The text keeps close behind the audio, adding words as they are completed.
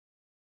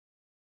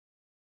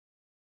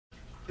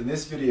In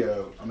this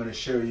video, I'm going to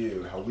show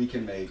you how we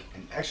can make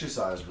an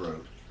exercise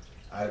rope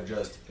out of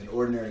just an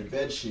ordinary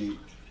bed sheet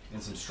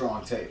and some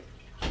strong tape.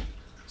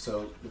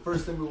 So the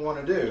first thing we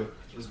want to do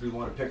is we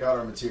want to pick out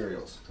our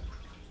materials.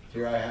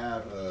 Here I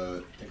have I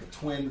think a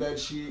twin bed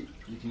sheet.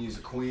 You can use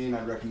a queen.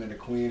 I'd recommend a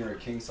queen or a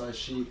king size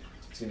sheet.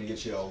 It's going to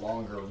get you a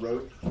longer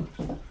rope.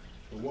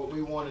 But what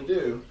we want to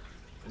do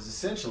is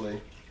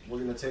essentially we're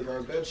going to take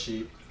our bed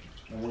sheet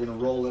and we're going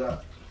to roll it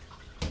up.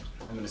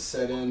 I'm going to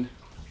set in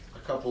a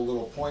couple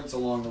little points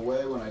along the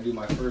way when I do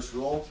my first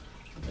roll,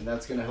 and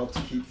that's going to help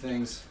to keep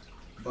things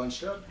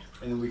bunched up,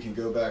 and then we can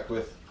go back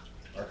with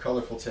our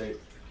colorful tape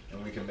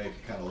and we can make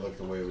it kind of look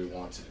the way we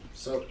want to.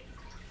 So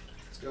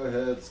let's go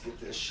ahead, let's get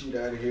this sheet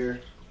out of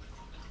here.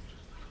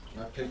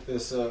 And I picked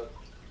this up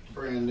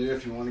brand new.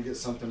 If you want to get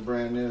something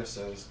brand new,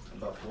 so it's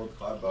about $4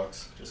 to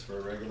 $5 just for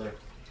a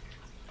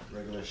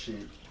regular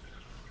sheet.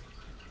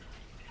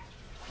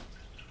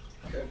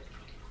 Okay,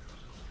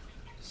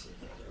 set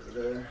that over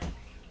there.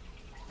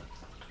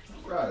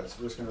 Alright, so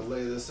we're just going to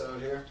lay this out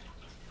here.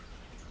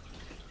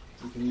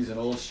 You can use an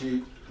old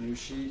sheet, new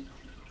sheet,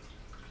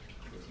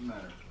 doesn't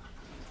matter.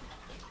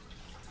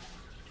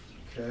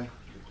 Okay,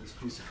 get this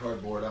piece of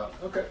cardboard out.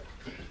 Okay.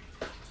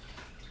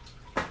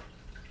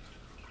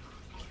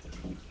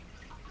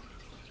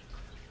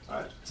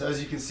 Alright, so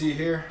as you can see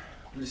here,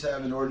 we just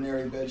have an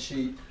ordinary bed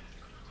sheet.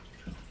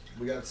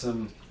 We got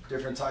some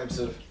different types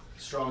of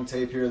strong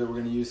tape here that we're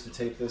going to use to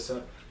tape this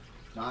up.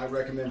 Now I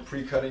recommend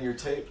pre-cutting your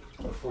tape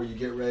before you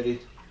get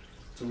ready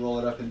to roll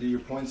it up and do your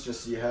points,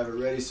 just so you have it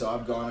ready. So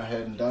I've gone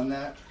ahead and done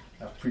that.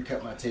 I've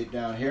pre-cut my tape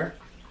down here.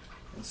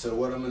 And so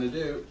what I'm going to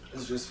do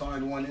is just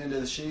find one end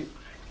of the sheet,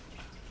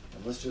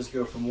 and let's just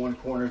go from one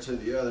corner to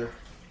the other.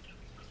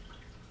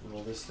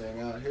 Roll this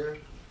thing out here.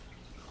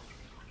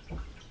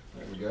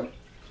 There we go.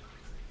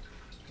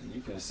 And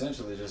you can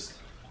essentially just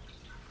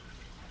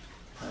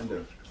kind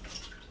of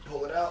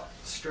pull it out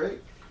straight,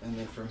 and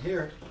then from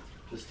here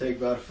just take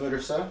about a foot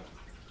or so.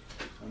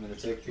 I'm going to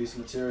take a piece of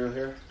material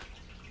here,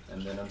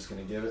 and then I'm just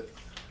going to give it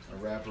a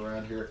wrap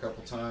around here a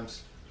couple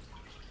times.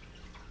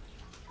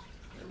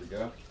 There we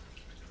go.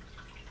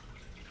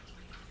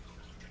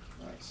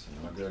 Nice.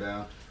 And I'll go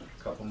down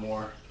a couple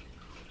more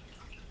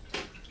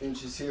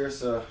inches here,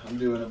 so I'm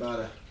doing about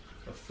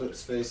a foot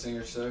spacing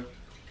or so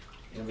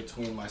in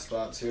between my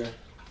spots here.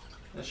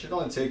 That should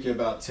only take you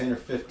about 10 or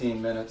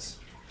 15 minutes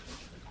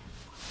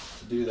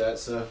to do that.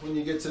 So when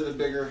you get to the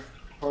bigger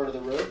part of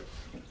the rope,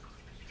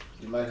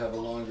 you might have a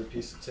longer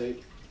piece of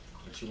tape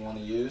that you want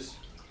to use.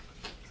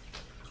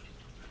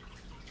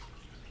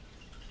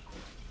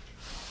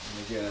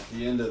 And again, at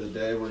the end of the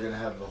day, we're going to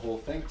have the whole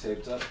thing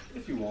taped up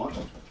if you want.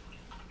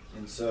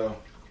 And so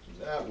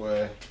that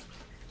way,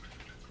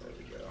 there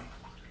we go.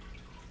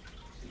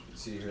 You can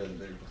see here the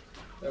big one.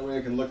 That way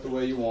it can look the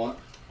way you want.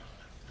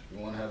 If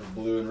you want to have a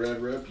blue and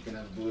red rope, you can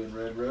have a blue and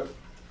red rope.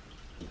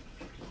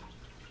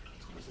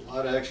 There's a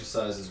lot of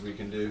exercises we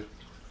can do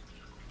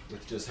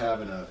with just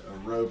having a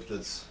rope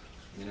that's,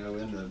 you know,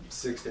 in the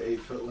 6 to 8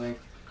 foot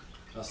length.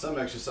 Now some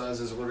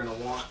exercises we're going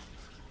to want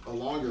a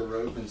longer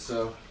rope, and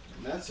so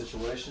in that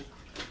situation,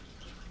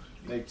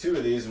 make 2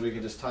 of these and we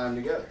can just tie them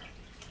together.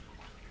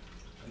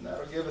 And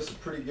that'll give us a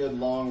pretty good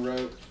long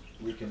rope.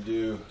 We can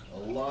do a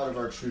lot of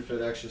our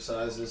TruFit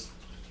exercises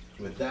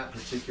with that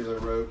particular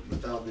rope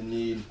without the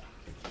need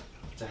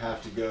to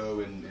have to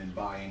go and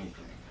buy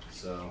anything.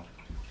 So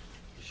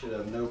you should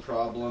have no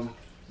problem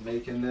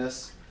making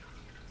this.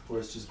 Of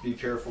course, just be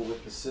careful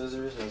with the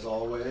scissors as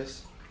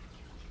always.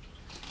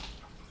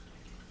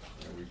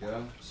 There we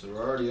go. So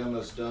we're already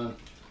almost done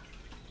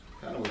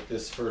kind of with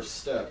this first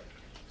step.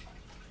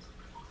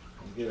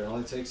 And again, it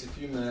only takes a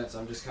few minutes.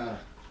 I'm just kind of,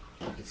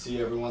 you can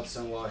see every once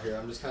in a while here,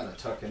 I'm just kind of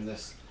tucking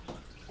this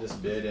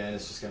bit in.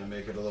 It's just going to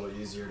make it a little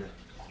easier to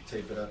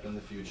tape it up in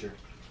the future.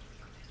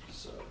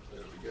 So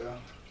there we go.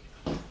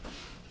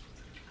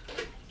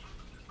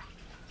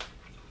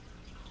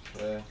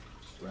 Okay,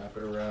 just wrap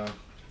it around.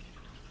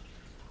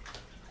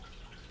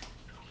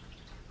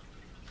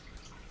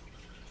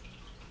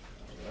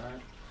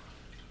 Alright.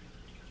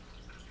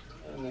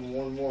 And then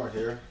one more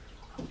here,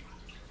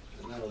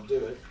 and that'll do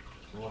it.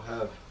 We'll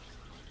have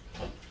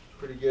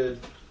pretty good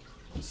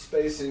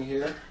spacing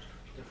here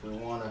if we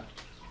want to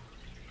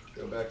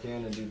go back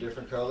in and do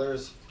different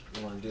colors. If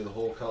you want to do the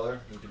whole color,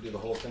 you could do the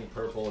whole thing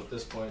purple at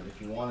this point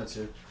if you wanted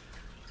to.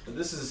 But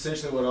this is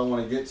essentially what I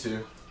want to get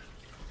to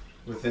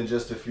within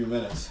just a few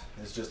minutes.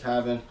 It's just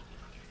having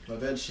my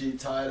bed sheet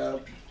tied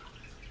up.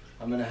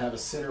 I'm going to have a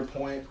center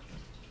point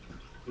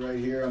right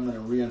here. I'm going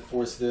to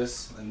reinforce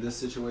this. In this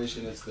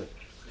situation, it's the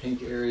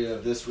pink area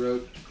of this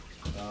rope.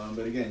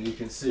 But again, you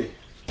can see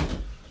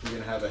you're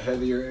going to have a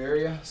heavier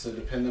area. So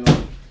depending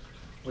on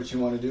what you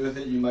want to do with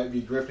it, you might be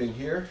gripping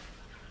here,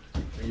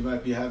 or you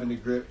might be having to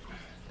grip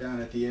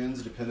down at the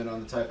ends, depending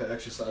on the type of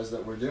exercise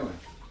that we're doing.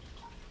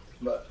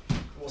 But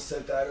we'll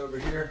set that over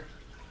here.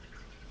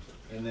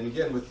 And then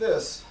again with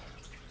this,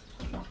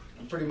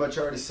 I'm pretty much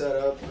already set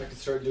up. I can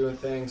start doing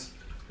things.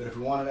 But if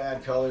we wanted to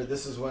add color,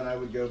 this is when I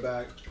would go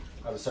back.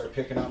 I would start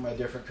picking out my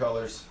different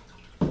colors,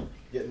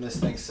 getting this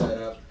thing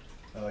set up.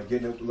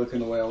 getting it looking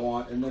the way I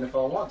want. And then if I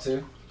want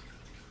to,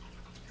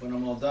 when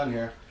I'm all done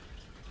here,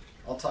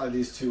 I'll tie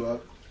these two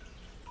up.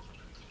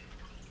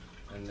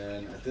 And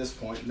then at this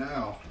point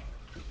now,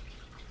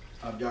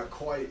 I've got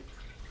quite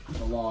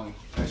a long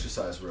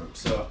exercise rope.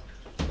 So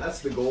that's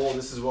the goal.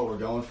 This is what we're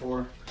going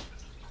for.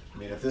 I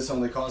mean, if this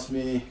only cost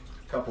me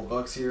a couple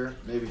bucks here,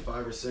 maybe $5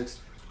 or $6,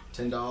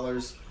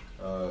 $10,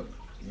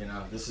 you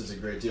know, this is a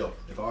great deal.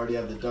 If I already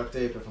have the duct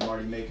tape, if I'm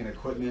already making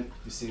equipment,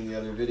 you've seen the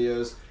other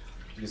videos,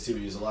 you can see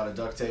we use a lot of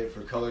duct tape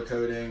for color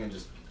coding and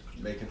just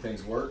making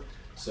things work.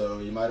 So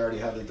you might already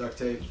have the duct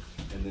tape,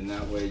 and then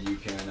that way you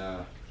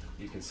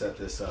can set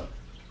this up.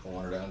 If I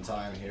wanted to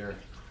untie them here,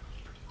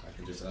 I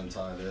can just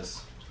untie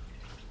this,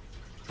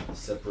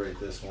 separate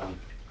this one.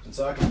 And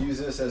so I can use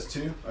this as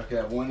two. I can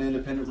have one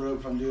independent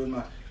rope if I'm doing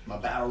my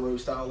battle rope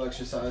style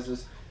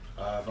exercises.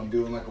 If I'm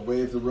doing like a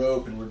wave the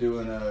rope and we're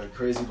doing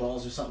crazy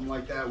balls or something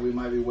like that, we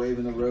might be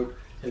waving the rope,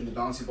 hitting the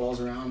bouncy balls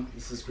around.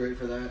 This is great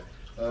for that.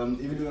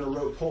 Even doing a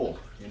rope pull,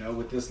 you know,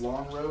 with this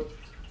long rope,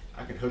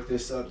 I can hook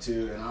this up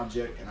to an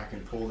object and I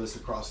can pull this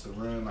across the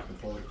room, I can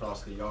pull it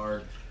across the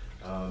yard.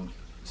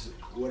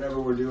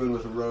 Whatever we're doing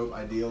with a rope,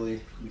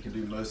 ideally, we can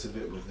do most of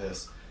it with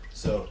this.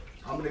 So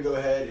I'm gonna go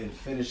ahead and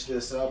finish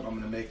this up. I'm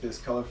gonna make this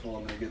colorful.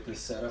 I'm gonna get this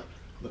set up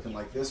looking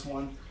like this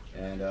one.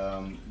 And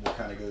we'll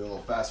kind of go a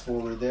little fast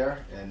forward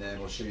there, and then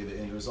we'll show you the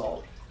end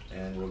result.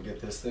 And we'll get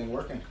this thing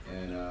working.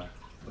 And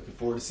looking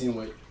forward to seeing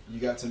what you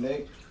got to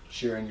make,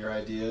 sharing your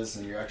ideas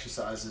and your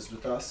exercises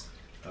with us.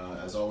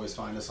 As always,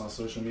 find us on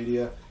social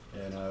media,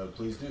 and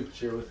please do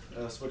share with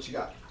us what you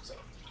got. So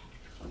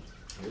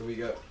here we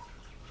go.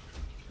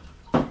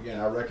 Again,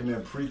 I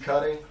recommend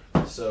pre-cutting.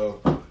 So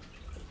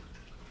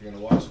if you're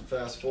gonna watch it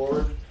fast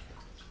forward,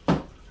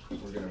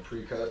 we're gonna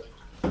pre-cut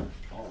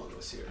all of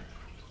this here.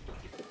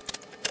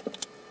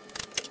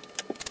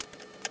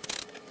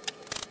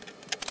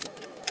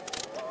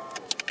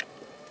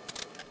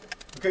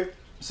 Okay,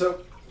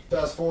 so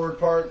fast forward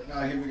part.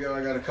 Now here we go.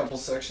 I got a couple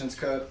sections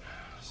cut.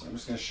 So I'm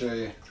just gonna show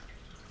you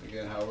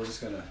again how we're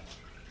just gonna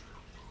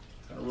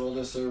kind of roll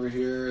this over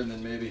here, and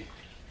then maybe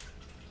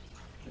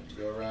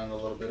go around a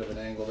little bit of an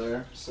angle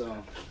there.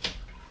 So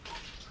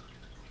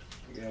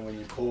again, when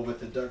you pull with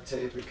the duct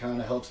tape, it kind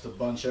of helps to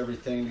bunch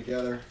everything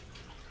together,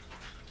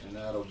 and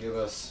that'll give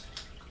us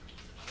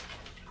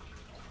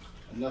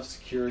enough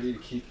security to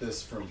keep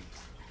this from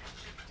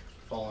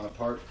falling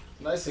apart.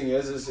 The nice thing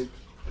is if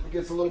it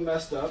gets a little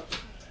messed up,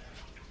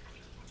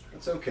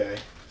 it's okay.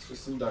 It's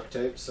just some duct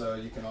tape, so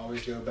you can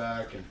always go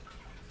back and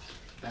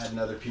add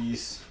another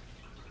piece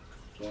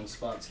if one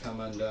spot's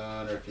come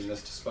undone or if you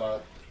missed a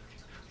spot.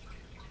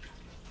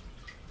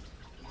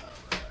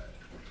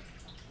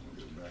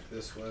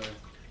 This way.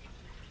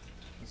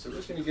 And so we're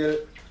just going to get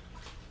it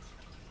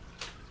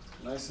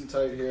nice and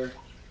tight here,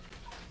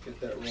 get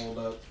that rolled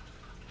up.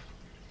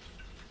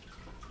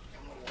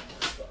 One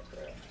more spot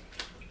there.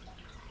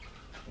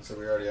 And so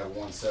we already have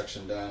one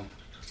section done.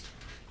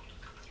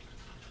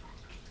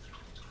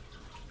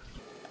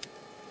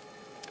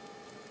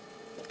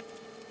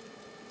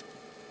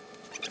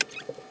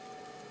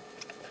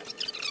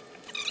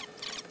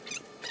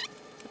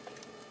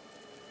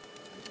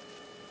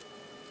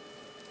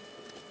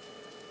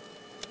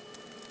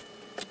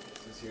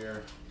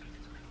 Here,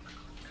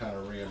 kind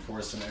of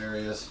reinforce some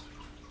areas.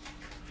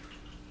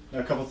 Now,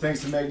 a couple things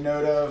to make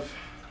note of.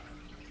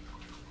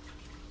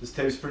 This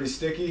tape's pretty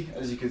sticky,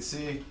 as you can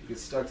see. It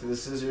gets stuck to the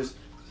scissors.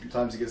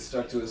 Sometimes it gets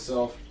stuck to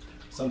itself.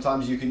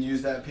 Sometimes you can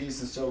use that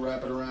piece and still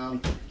wrap it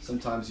around.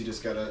 Sometimes you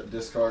just gotta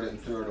discard it and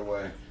throw it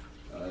away.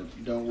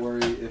 Don't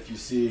worry if you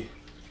see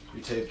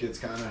your tape gets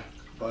kind of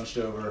bunched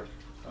over.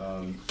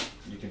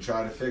 You can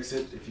try to fix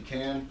it if you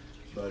can,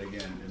 but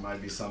again, it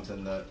might be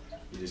something that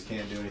you just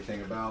can't do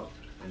anything about.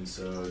 And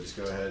so just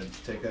go ahead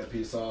and take that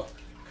piece off.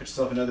 Cut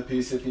yourself another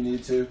piece if you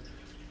need to.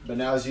 But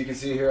now, as you can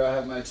see here, I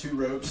have my two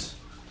ropes.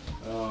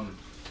 I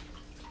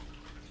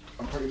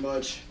pretty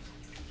much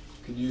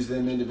could use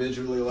them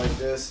individually like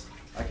this.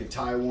 I could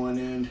tie one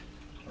end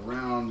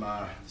around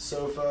my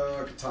sofa,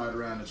 I could tie it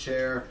around a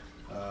chair.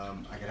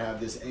 I could have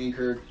this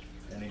anchored,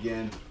 and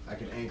again, I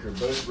can anchor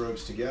both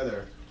ropes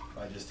together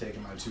by just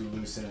taking my two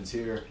loose ends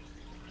here,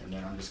 and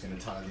then I'm just going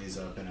to tie these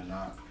up in a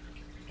knot.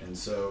 And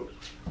so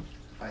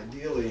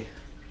ideally,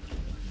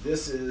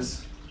 this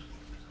is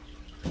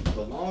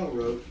the long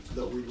rope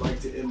that we'd like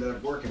to end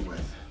up working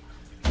with.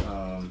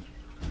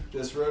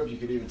 This rope, you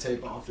could even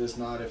tape off this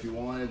knot if you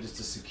wanted, just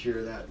to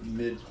secure that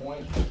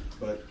midpoint.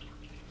 But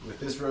with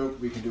this rope,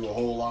 we can do a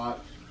whole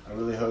lot. I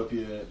really hope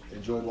you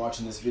enjoyed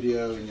watching this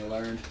video and you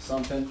learned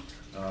something.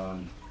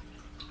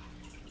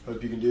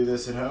 Hope you can do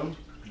this at home.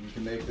 You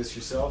can make this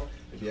yourself.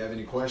 If you have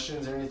any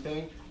questions or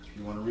anything, if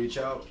you want to reach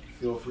out,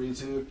 feel free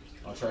to.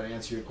 I'll try to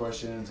answer your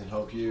questions and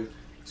help you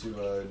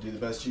to do the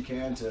best you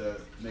can to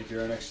make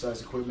your own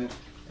exercise equipment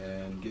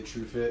and get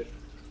TruFit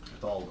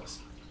with all of us.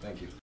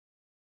 Thank you.